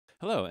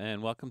Hello,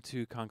 and welcome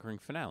to Conquering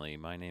Finale.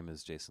 My name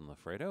is Jason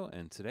Lafredo,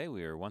 and today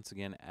we are once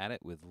again at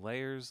it with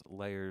layers,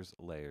 layers,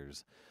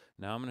 layers.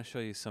 Now I'm going to show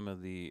you some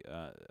of the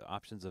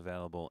options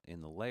available in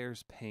the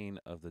layers pane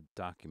of the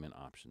document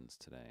options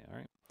today. All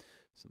right,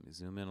 so let me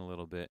zoom in a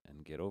little bit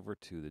and get over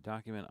to the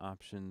document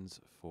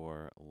options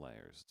for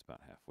layers. It's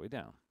about halfway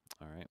down.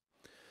 All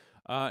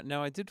right.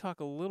 Now I did talk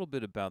a little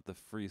bit about the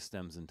free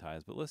stems and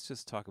ties, but let's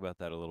just talk about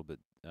that a little bit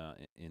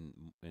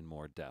in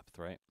more depth,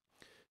 right?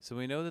 So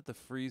we know that the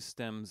freeze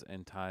stems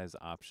and ties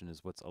option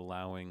is what's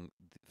allowing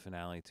the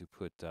Finale to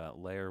put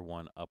layer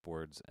 1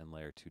 upwards and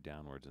layer 2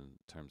 downwards in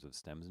terms of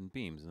stems and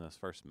beams in this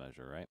first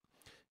measure, right?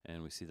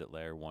 And we see that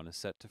layer 1 is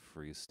set to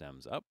freeze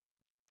stems up,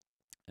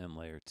 and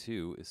layer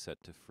 2 is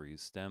set to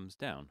freeze stems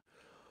down.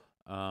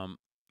 Um,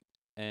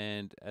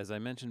 and as I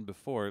mentioned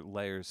before,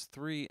 layers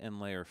 3 and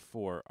layer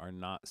 4 are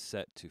not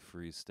set to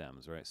freeze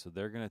stems, right? So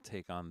they're going to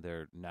take on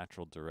their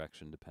natural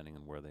direction depending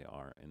on where they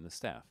are in the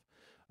staff.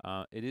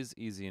 It is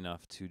easy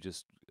enough to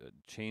just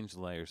change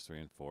layers 3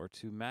 and 4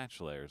 to match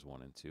layers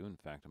 1 and 2. In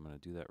fact, I'm going to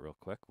do that real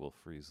quick. We'll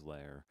freeze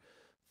layer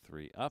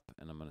 3 up,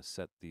 and I'm going to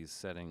set these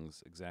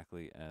settings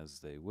exactly as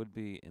they would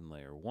be in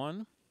layer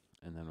 1.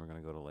 And then we're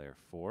going to go to layer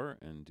 4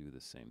 and do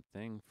the same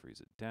thing, freeze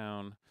it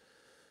down,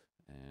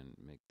 and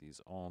make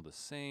these all the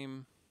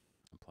same.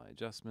 Apply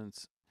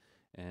adjustments.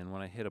 And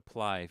when I hit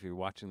apply, if you're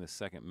watching the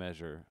second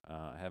measure,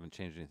 I haven't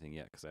changed anything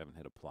yet because I haven't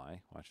hit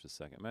apply. Watch the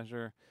second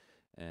measure,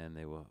 and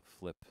they will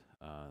flip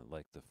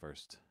like the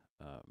first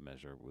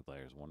measure with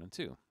layers 1 and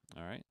 2.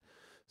 All right.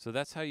 So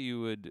that's how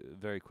you would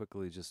very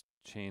quickly just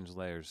change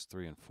layers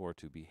 3 and 4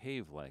 to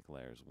behave like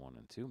layers 1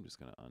 and 2. I'm just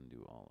going to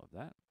undo all of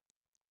that.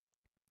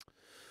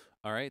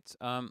 All right,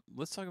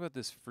 let's talk about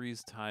this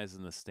freeze ties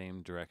in the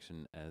same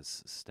direction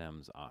as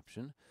stems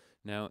option.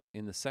 Now,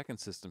 in the second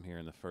system here,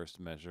 in the first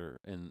measure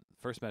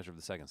of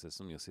the second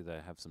system, you'll see that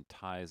I have some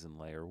ties in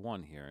layer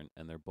 1 here,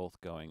 and they're both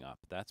going up.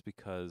 That's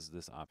because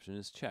this option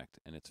is checked,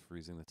 and it's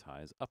freezing the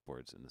ties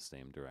upwards in the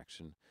same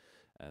direction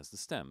as the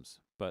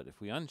stems. But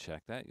if we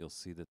uncheck that, you'll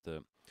see that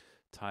the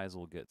ties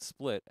will get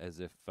split as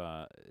if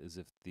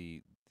the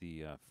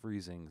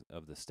freezing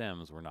of the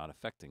stems were not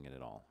affecting it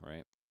at all,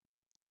 right?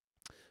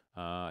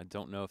 I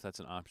don't know if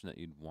that's an option that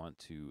you'd want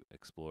to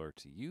explore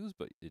to use,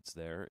 but it's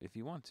there if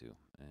you want to,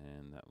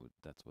 and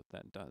that's what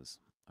that does.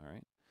 All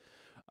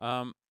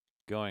right.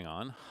 Going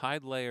on,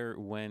 hide layer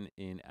when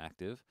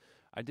inactive.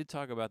 I did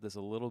talk about this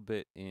a little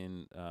bit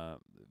in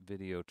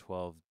video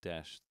 12-3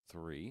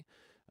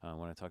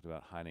 when I talked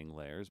about hiding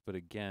layers, but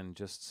again,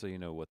 just so you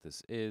know what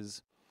this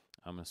is,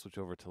 I'm going to switch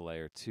over to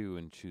layer 2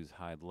 and choose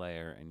hide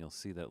layer, and you'll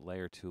see that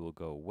layer 2 will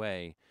go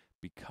away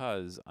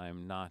because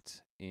I'm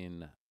not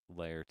in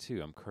layer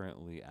 2. I'm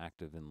currently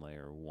active in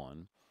layer 1.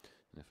 And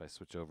if I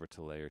switch over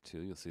to layer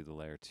 2, you'll see the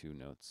layer 2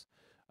 notes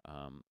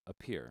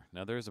appear.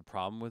 Now there's a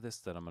problem with this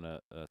that I'm going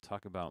to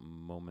talk about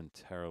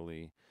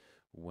momentarily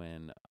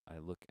when I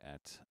look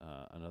at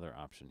another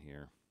option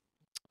here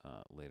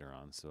later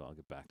on. So I'll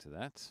get back to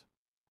that.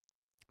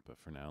 But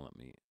for now, let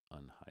me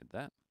unhide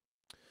that.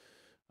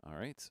 All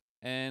right.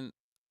 And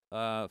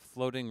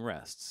floating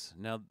rests.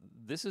 Now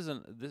this is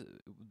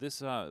this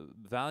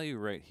value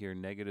right here,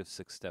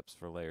 -6 steps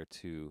for layer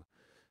 2,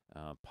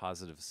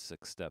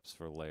 +6 steps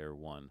for layer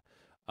 1.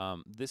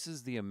 This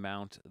is the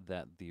amount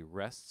that the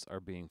rests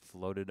are being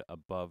floated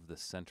above the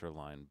center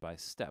line by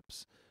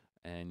steps.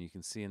 And you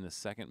can see in the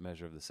second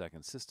measure of the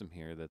second system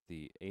here that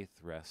the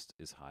 8th rest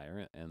is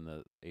higher and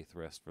the 8th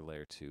rest for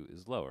layer 2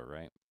 is lower,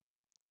 right?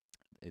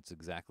 It's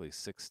exactly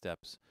 6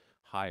 steps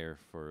higher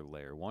for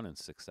layer 1 and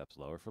 6 steps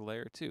lower for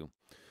layer 2.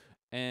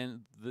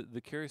 And the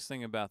curious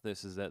thing about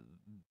this is that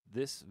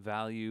this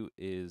value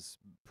is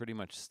pretty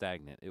much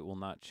stagnant. It will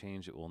not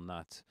change. It will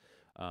not.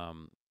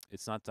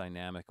 It's not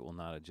dynamic. It will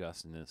not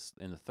adjust. In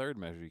the third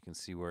measure, you can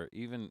see where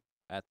even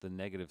at the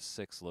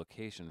 -6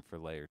 location for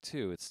layer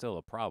 2, it's still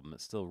a problem.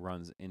 It still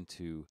runs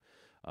into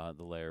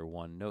the layer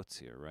 1 notes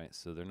here, right?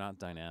 So they're not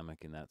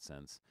dynamic in that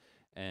sense.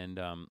 And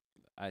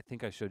I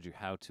think I showed you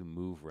how to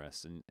move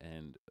rests,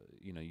 and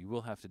you know, you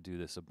will have to do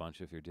this a bunch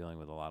if you're dealing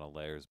with a lot of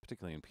layers,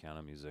 particularly in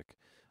piano music.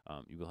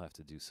 You will have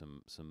to do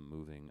some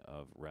moving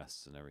of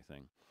rests and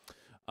everything.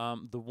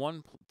 The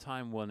one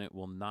time when it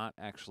will not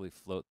actually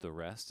float the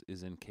rest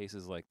is in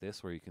cases like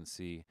this, where you can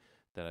see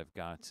that I've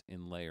got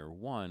in layer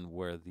 1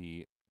 where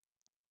the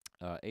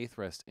 8th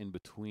rest in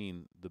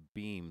between the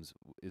beams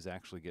is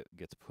actually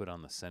gets put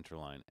on the center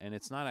line, and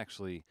it's not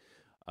actually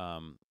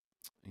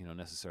you know,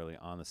 necessarily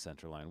on the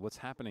center line. What's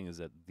happening is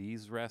that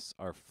these rests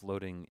are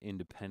floating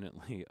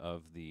independently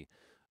of the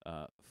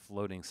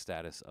floating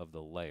status of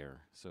the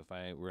layer. So if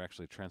I were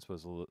actually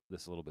transpose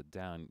this a little bit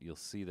down, you'll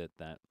see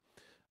that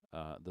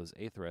those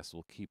 8th rests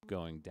will keep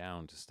going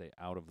down to stay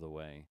out of the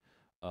way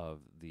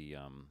of the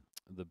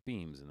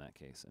beams in that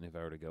case. And if I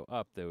were to go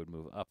up, they would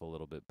move up a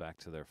little bit back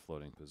to their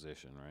floating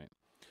position, right?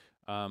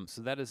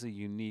 So that is a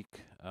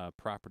unique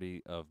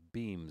property of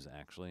beams,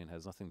 actually, and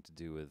has nothing to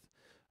do with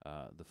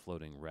the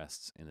floating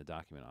rests in the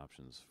document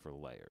options for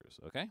layers,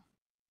 okay?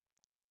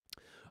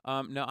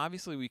 Now,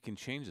 obviously, we can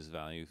change this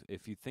value.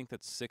 If you think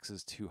that 6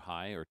 is too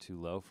high or too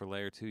low for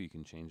layer 2, you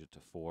can change it to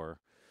 4,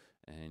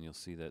 and you'll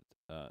see that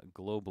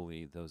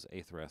globally, those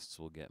eighth rests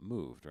will get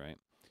moved, right?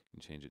 You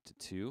can change it to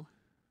 2,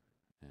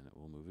 and it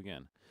will move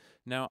again.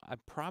 Now, I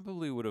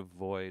probably would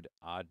avoid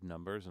odd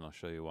numbers, and I'll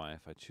show you why.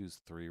 If I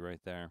choose 3 right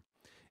there,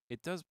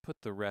 it does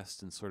put the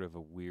rest in sort of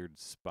a weird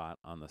spot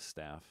on the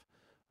staff,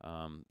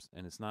 and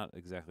it's not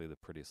exactly the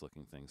prettiest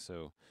looking thing.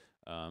 So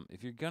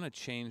if you're going to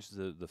change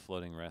the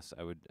floating rest,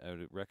 I would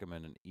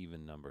recommend an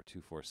even number,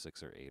 2, 4,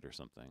 6, or 8 or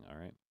something, all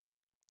right?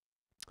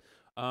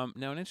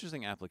 Now, an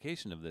interesting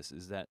application of this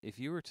is that if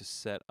you were to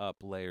set up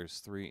layers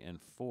 3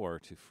 and 4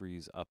 to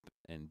freeze up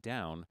and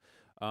down,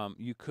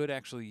 you could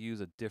actually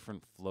use a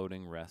different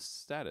floating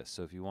rest status.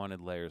 So if you wanted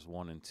layers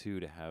 1 and 2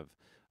 to have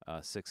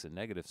 6 and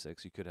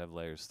 -6, you could have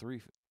layers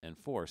 3 and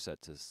 4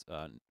 set to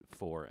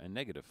 4 and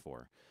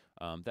 -4.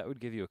 That would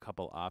give you a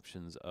couple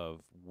options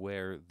of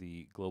where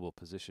the global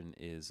position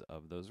is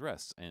of those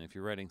rests. And if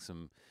you're writing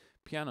some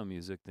piano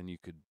music, then you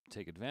could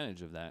take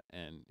advantage of that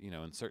and,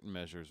 in certain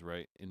measures,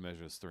 write in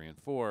measures 3 and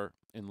 4,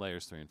 in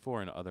layers 3 and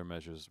 4, and other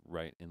measures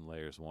write in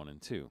layers 1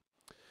 and 2.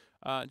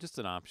 Just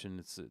an option.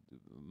 It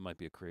might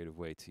be a creative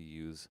way to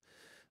use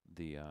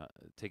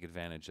take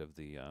advantage of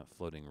the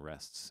floating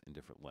rests in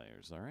different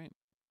layers, all right?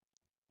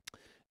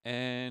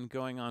 And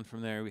going on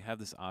from there, we have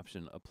this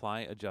option,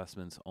 apply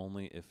adjustments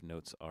only if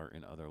notes are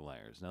in other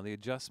layers. Now, the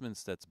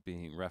adjustments that's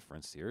being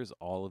referenced here is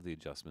all of the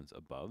adjustments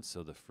above,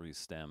 so the free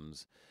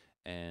stems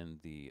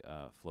and the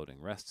floating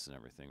rests and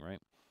everything,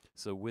 right?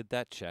 So with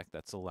that check,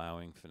 that's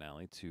allowing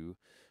Finale to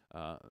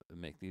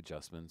make the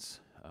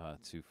adjustments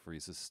to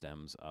freeze the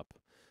stems up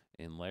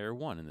in layer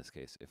 1 in this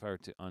case. If I were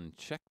to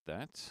uncheck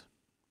that,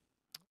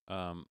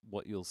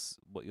 what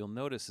you'll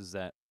notice is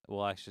that,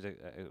 well, actually,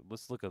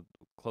 let's look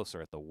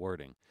closer at the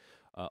wording.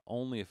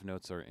 Only if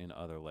notes are in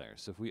other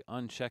layers. So if we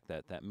uncheck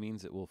that, that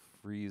means it will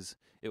freeze.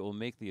 It will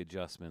make the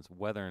adjustments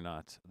whether or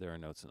not there are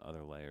notes in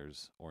other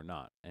layers or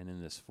not. And in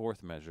this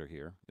fourth measure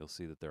here, you'll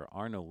see that there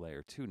are no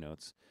layer 2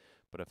 notes.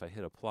 But if I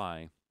hit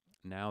apply,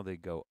 now they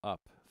go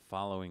up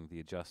following the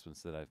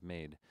adjustments that I've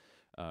made,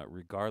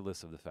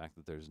 regardless of the fact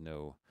that there's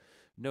no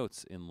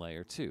notes in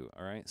layer 2,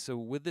 all right? So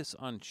with this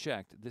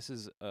unchecked, this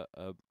is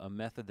a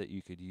method that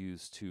you could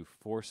use to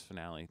force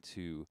Finale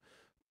to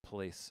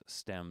place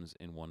stems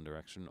in one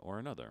direction or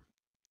another.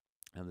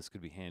 And this could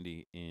be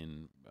handy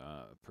in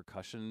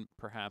percussion,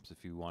 perhaps,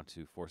 if you want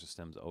to force the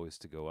stems always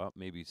to go up.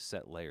 Maybe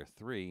set layer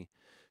 3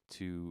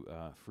 to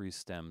freeze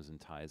stems and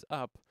ties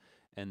up,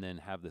 and then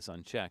have this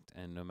unchecked,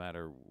 and no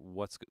matter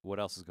what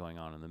else is going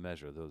on in the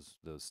measure, those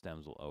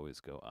stems will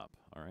always go up.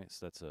 All right,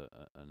 so that's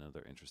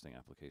another interesting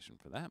application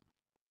for that.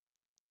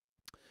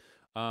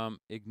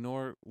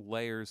 Ignore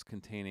layers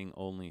containing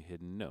only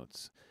hidden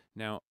notes.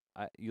 Now,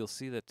 you'll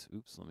see that,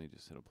 oops, let me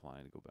just hit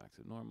apply to go back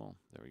to normal.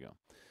 There we go.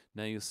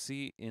 Now you'll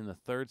see in the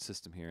third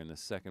system here, in the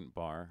second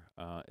bar,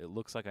 it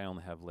looks like I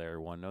only have layer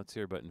 1 notes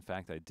here, but in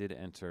fact I did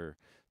enter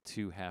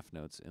 2 half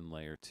notes in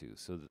layer 2,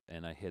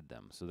 and I hid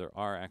them. So there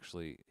are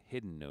actually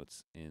hidden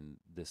notes in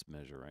this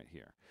measure right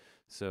here.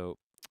 So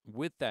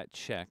with that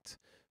checked,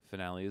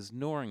 Finale is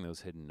ignoring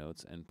those hidden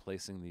notes and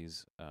placing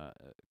these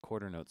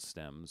quarter note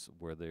stems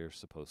where they're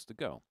supposed to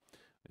go.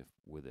 If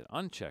with it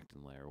unchecked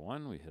in layer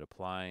 1, we hit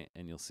apply,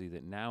 and you'll see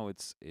that now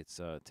it's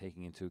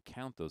taking into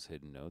account those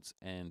hidden notes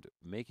and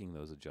making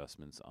those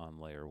adjustments on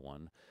layer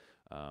 1,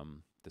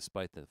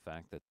 despite the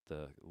fact that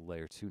the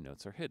layer 2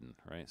 notes are hidden,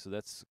 right? So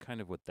that's kind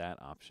of what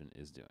that option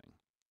is doing.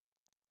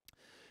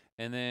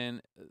 And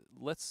then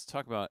let's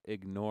talk about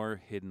ignore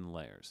hidden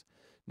layers.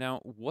 Now,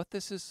 what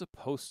this is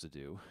supposed to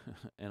do,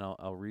 and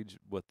I'll read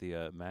what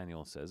the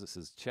manual says. It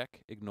says,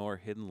 check ignore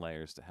hidden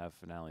layers to have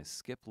Finale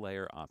skip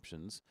layer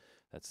options.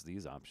 That's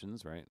these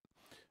options, right?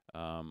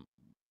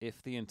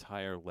 If the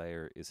entire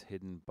layer is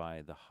hidden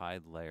by the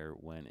hide layer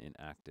when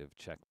inactive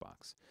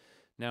checkbox.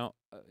 Now,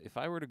 if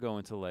I were to go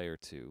into layer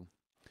 2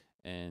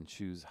 and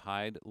choose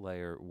hide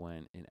layer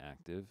when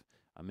inactive,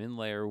 I'm in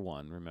layer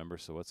 1, remember,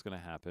 so what's going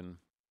to happen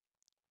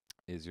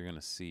is you're going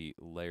to see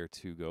layer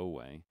 2 go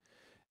away,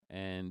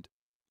 and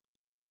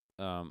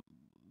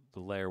the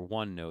layer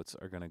 1 notes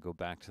are going to go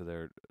back to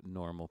their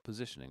normal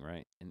positioning,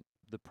 right? And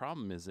the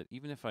problem is that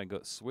even if I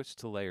switch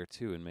to layer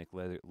 2 and make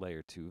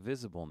layer 2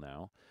 visible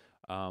now,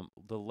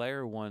 the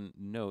layer 1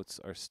 notes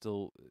are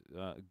still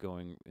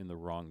going in the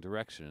wrong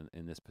direction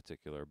in this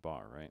particular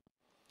bar, right?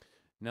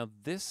 Now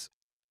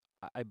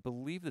I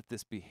believe that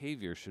this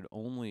behavior should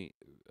only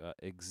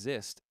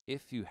exist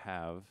if you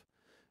have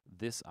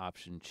this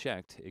option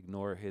checked,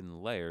 ignore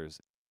hidden layers,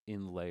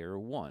 in layer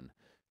 1.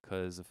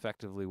 Because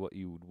effectively what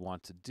you would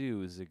want to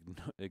do is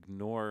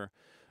ignore,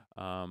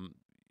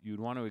 you'd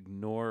want to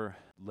ignore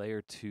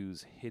layer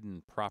 2's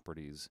hidden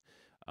properties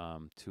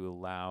to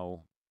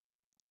allow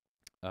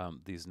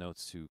these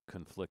notes to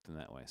conflict in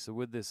that way. So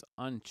with this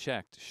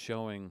unchecked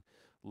showing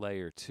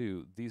layer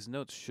 2, these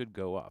notes should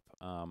go up.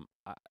 I'm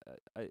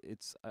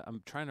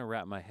trying to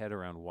wrap my head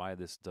around why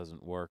this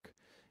doesn't work,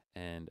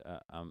 and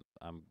I'm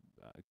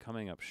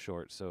coming up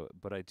short.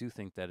 But I do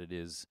think that it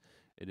is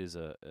it is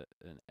an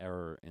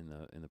error in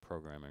the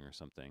programming or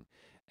something.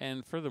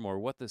 And furthermore,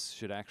 what this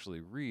should actually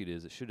read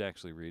is it should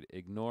actually read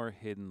ignore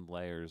hidden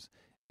layers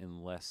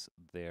unless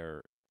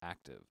they're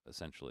active,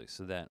 essentially.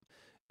 So that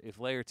if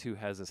layer 2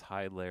 has this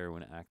hide layer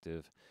when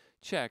active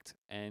checked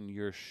and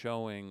you're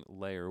showing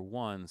layer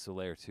 1, so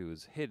layer 2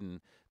 is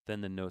hidden,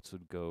 then the notes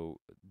would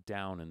go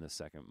down in the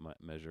second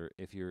measure.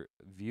 If you're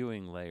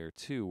viewing layer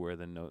 2 where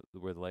the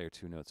layer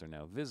 2 notes are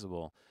now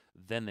visible,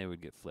 then they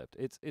would get flipped.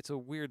 It's a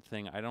weird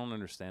thing. I don't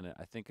understand it.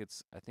 I think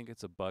it's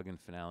a bug in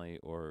Finale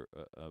or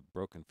a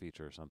broken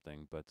feature or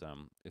something. But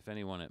if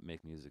anyone at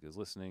Make Music is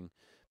listening,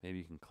 maybe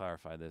you can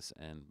clarify this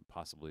and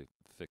possibly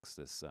fix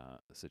this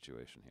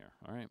situation here.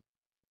 All right.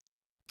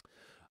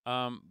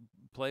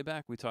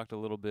 Playback, we talked a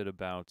little bit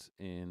about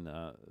in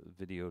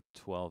video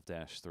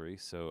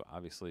 12-3. So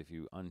obviously, if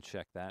you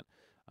uncheck that,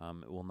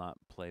 it will not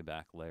play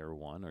back layer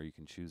 1, or you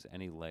can choose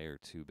any layer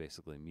to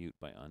basically mute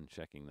by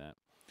unchecking that.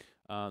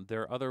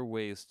 There are other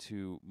ways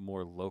to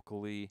more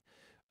locally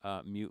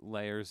mute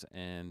layers,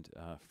 and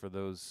for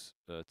those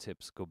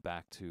tips, go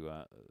back to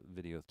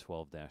video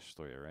 12-3,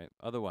 all right?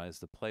 Otherwise,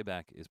 the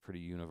playback is pretty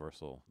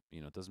universal.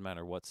 You know, it doesn't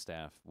matter what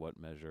staff, what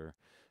measure.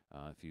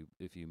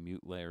 If you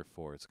mute layer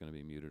 4, it's going to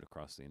be muted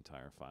across the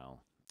entire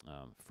file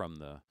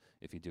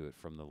if you do it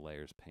from the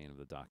layers pane of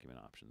the document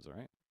options, all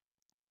right?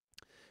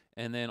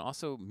 And then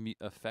also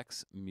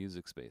affects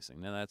music spacing.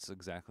 Now that's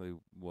exactly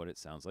what it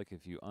sounds like.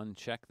 If you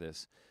uncheck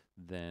this,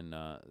 then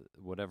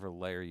whatever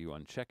layer you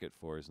uncheck it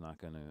for is not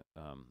going to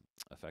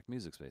affect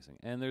music spacing.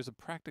 And there's a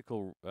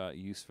practical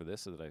use for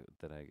this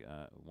that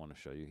I want to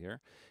show you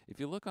here. If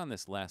you look on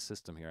this last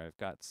system here, I've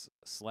got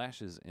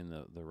slashes in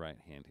the right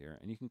hand here,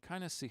 and you can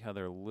kind of see how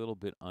they're a little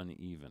bit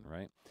uneven,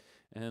 right?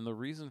 And the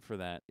reason for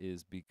that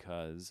is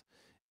because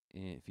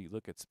if you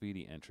look at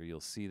speedy entry,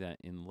 you'll see that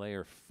in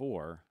layer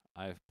 4,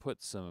 I've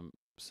put some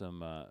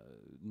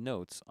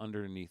notes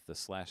underneath the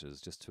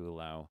slashes just to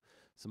allow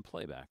some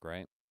playback,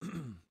 right?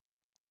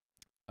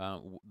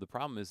 The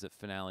problem is that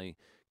Finale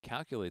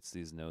calculates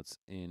these notes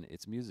in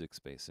its music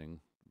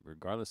spacing,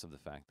 regardless of the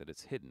fact that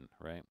it's hidden,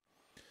 right?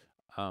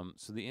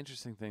 So the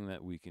interesting thing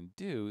that we can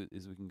do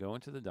is we can go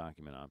into the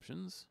document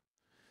options,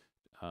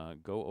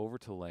 go over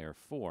to layer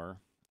 4,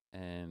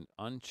 and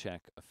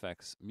uncheck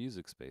affects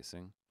music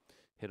spacing.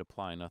 Hit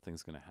apply,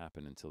 nothing's going to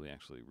happen until we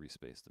actually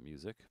respace the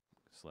music.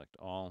 Select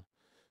all,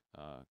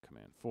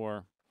 Command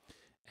 4,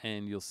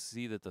 and you'll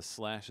see that the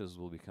slashes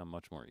will become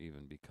much more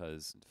even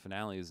because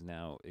Finale is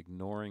now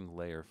ignoring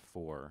layer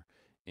 4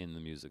 in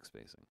the music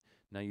spacing.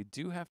 Now you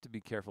do have to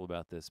be careful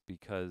about this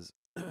because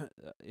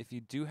if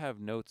you do have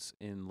notes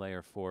in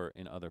layer 4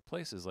 in other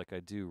places, like I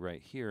do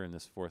right here in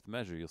this fourth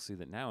measure, you'll see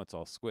that now it's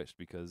all squished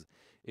because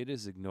it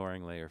is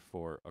ignoring layer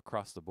 4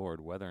 across the board,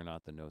 whether or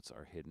not the notes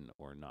are hidden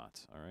or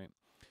not, all right?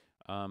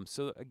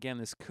 So again,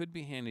 this could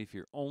be handy if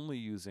you're only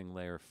using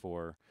layer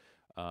 4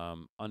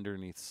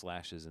 underneath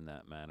slashes in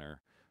that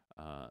manner.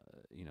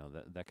 You know,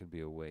 that could be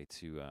a way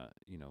to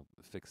you know,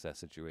 fix that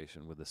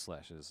situation with the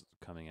slashes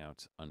coming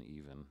out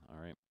uneven. All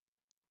right.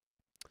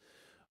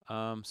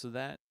 So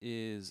that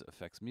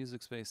affects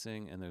music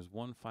spacing, and there's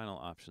one final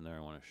option there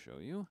I want to show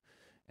you,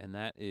 and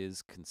that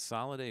is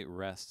consolidate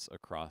rests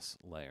across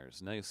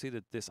layers. Now you'll see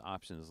that this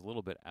option is a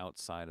little bit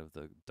outside of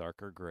the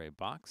darker gray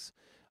box.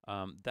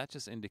 That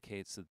just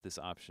indicates that this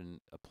option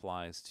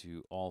applies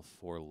to all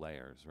 4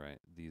 layers, right?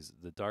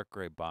 The dark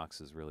gray box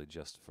is really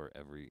just for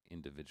every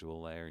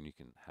individual layer, and you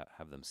can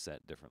have them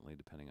set differently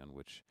depending on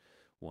which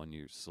one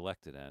you're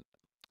selected at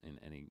in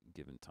any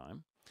given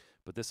time.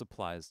 But this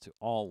applies to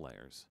all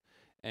layers.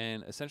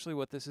 And essentially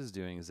what this is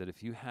doing is that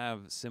if you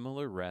have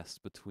similar rests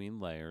between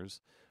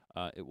layers,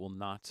 it will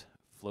not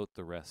float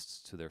the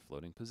rests to their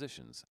floating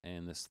positions.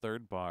 And this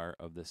third bar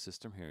of this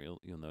system here,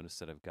 you'll notice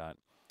that I've got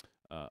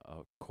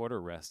a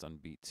quarter rest on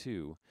beat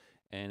 2,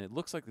 and it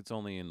looks like it's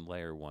only in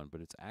layer 1,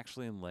 but it's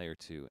actually in layer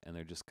 2, and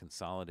they're just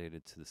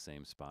consolidated to the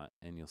same spot.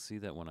 And you'll see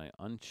that when I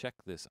uncheck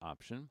this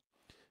option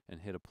and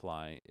hit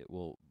apply, it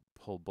will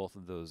pull both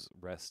of those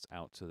rests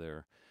out to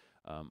their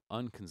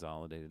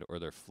unconsolidated or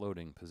their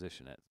floating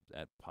position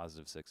at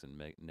 +6 and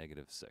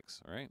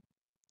 -6, all right?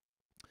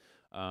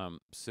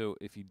 So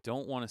if you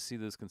don't want to see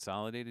those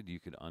consolidated, you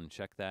could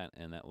uncheck that,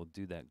 and that will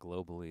do that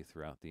globally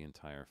throughout the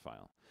entire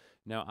file.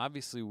 Now,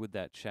 obviously, with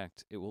that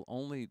checked, it will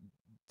only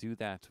do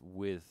that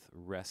with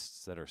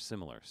rests that are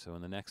similar. So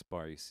in the next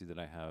bar, you see that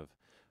I have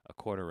a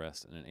quarter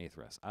rest and an eighth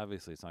rest.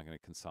 Obviously, it's not going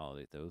to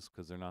consolidate those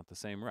because they're not the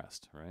same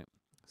rest, right?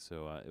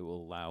 So it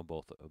will allow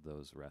both of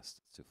those rests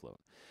to float.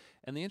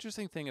 And the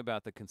interesting thing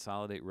about the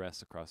consolidate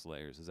rests across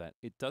layers is that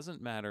it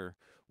doesn't matter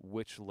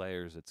which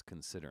layers it's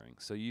considering.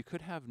 So you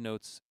could have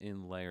notes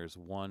in layers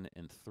 1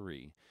 and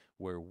 3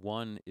 where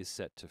 1 is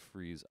set to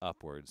freeze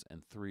upwards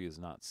and 3 is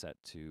not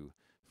set to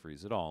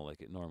freeze at all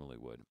like it normally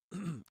would.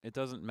 It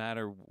doesn't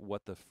matter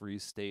what the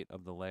freeze state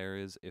of the layer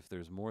is. If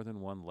there's more than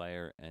one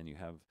layer and you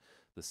have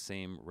the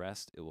same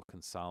rest, it will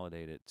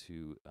consolidate it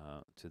to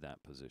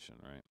that position,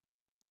 right?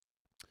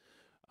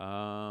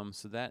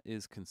 So that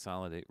is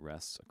consolidate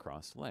rests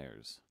across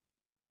layers.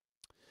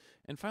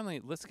 And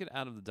finally, let's get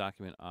out of the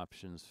document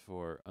options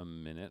for a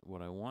minute.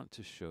 What I want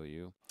to show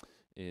you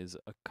is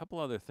a couple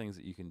other things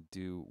that you can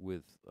do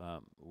with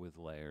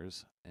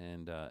layers,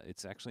 and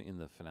it's actually in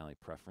the Finale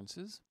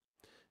preferences.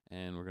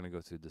 And we're going to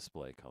go to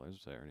display colors,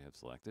 which I already have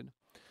selected.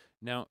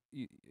 Now,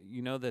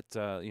 you know that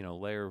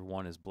layer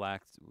 1 is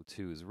black,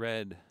 2 is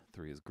red,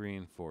 3 is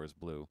green, 4 is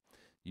blue.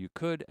 You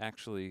could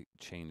actually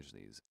change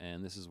these,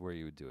 and this is where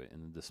you would do it.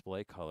 In the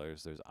display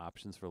colors, there's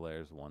options for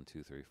layers 1,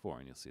 2, 3, 4,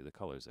 and you'll see the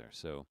colors there.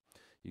 So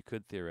you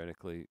could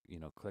theoretically,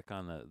 click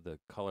on the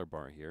color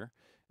bar here,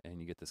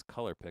 and you get this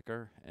color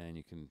picker, and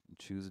you can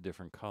choose a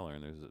different color,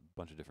 and there's a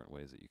bunch of different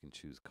ways that you can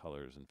choose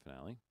colors in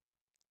Finale.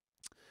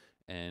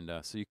 And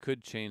so you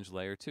could change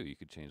layer 2, you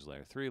could change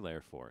layer 3,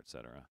 layer 4,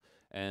 etc.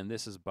 And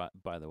this is,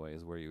 by the way,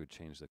 is where you would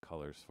change the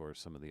colors for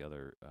some of the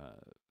other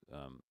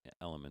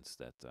elements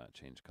that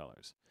change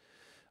colors.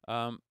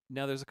 Now,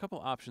 there's a couple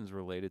options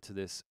related to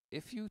this.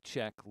 If you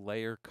check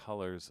layer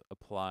colors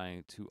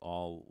apply to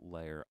all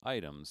layer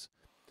items,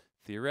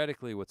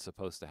 theoretically what's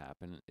supposed to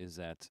happen is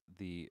that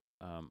the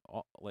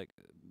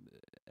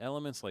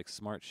elements like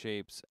smart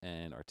shapes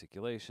and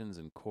articulations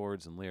and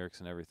chords and lyrics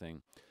and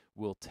everything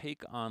will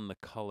take on the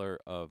color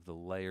of the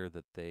layer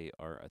that they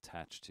are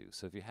attached to.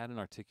 So if you had an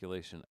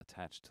articulation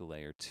attached to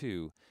layer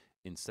 2,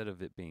 instead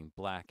of it being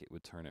black, it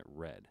would turn it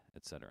red,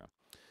 etc.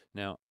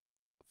 Now,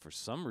 for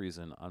some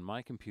reason, on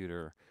my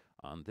computer,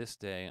 on this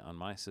day, on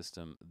my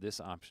system, this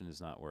option is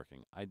not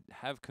working. I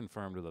have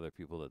confirmed with other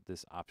people that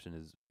this option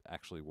is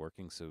actually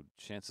working, so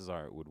chances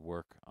are it would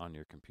work on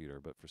your computer,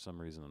 but for some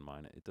reason on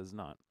mine, it does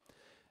not.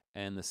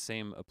 And the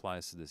same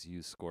applies to this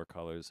use score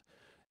colors.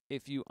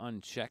 If you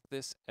uncheck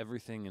this,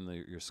 everything in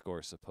your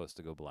score is supposed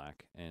to go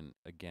black. And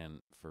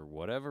again, for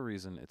whatever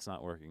reason, it's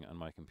not working on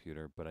my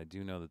computer, but I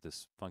do know that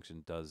this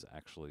function does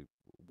actually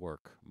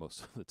work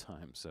most of the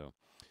time. So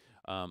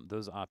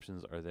those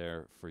options are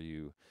there for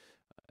you,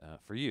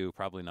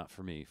 probably not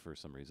for me for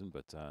some reason,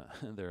 but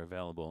they're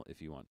available if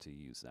you want to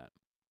use that.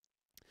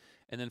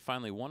 And then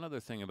finally, one other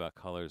thing about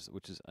colors,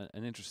 which is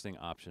an interesting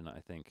option, I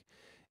think.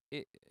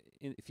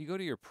 If you go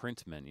to your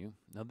print menu,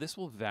 now this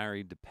will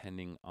vary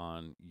depending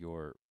on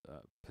your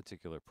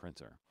particular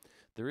printer.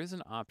 There is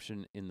an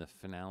option in the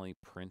Finale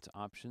print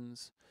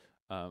options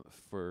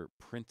for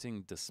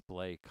printing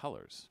display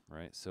colors,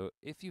 right? So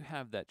if you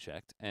have that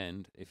checked,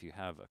 and if you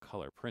have a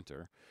color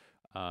printer,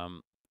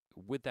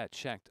 with that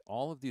checked,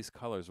 all of these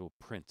colors will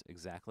print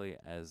exactly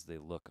as they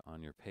look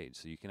on your page.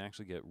 So you can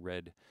actually get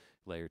red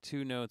layer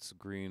 2 notes,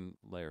 green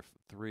layer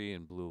 3,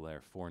 and blue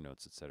layer 4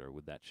 notes, etc.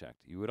 with that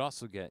checked. You would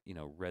also get,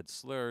 red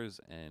slurs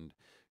and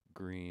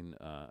green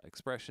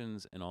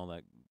expressions and all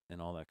that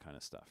kind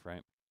of stuff,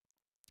 right?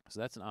 So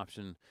that's an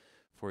option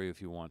for you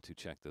if you want to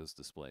check those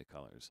display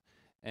colors.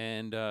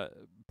 And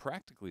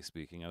practically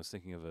speaking, I was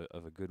thinking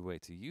of a good way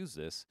to use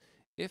this.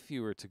 If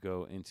you were to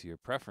go into your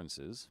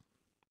preferences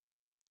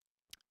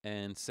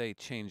and say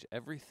change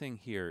everything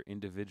here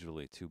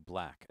individually to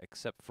black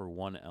except for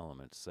one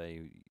element,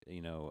 say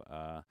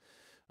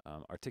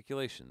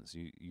articulations,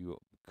 you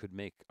could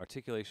make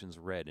articulations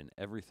red and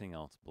everything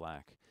else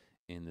black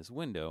in this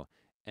window,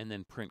 and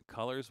then print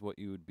colors. What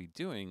you would be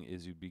doing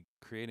is you'd be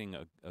creating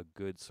a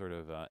good sort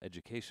of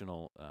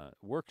educational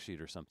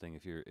worksheet or something.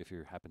 If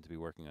you happen to be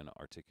working on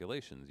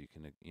articulations, you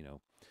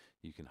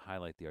can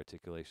highlight the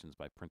articulations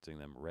by printing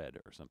them red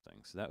or something.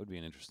 So that would be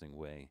an interesting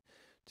way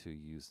to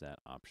use that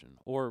option.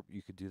 Or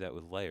you could do that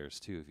with layers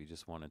too. If you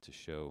just wanted to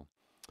show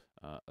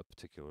a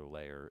particular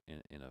layer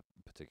in a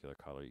particular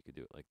color, you could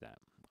do it like that.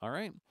 All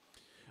right.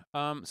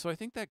 So I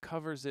think that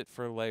covers it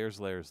for layers.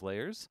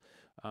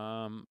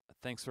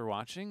 Thanks for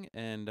watching,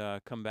 and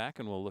come back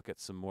and we'll look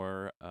at some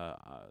more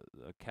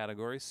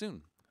categories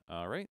soon.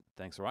 All right.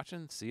 Thanks for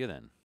watching. See you then.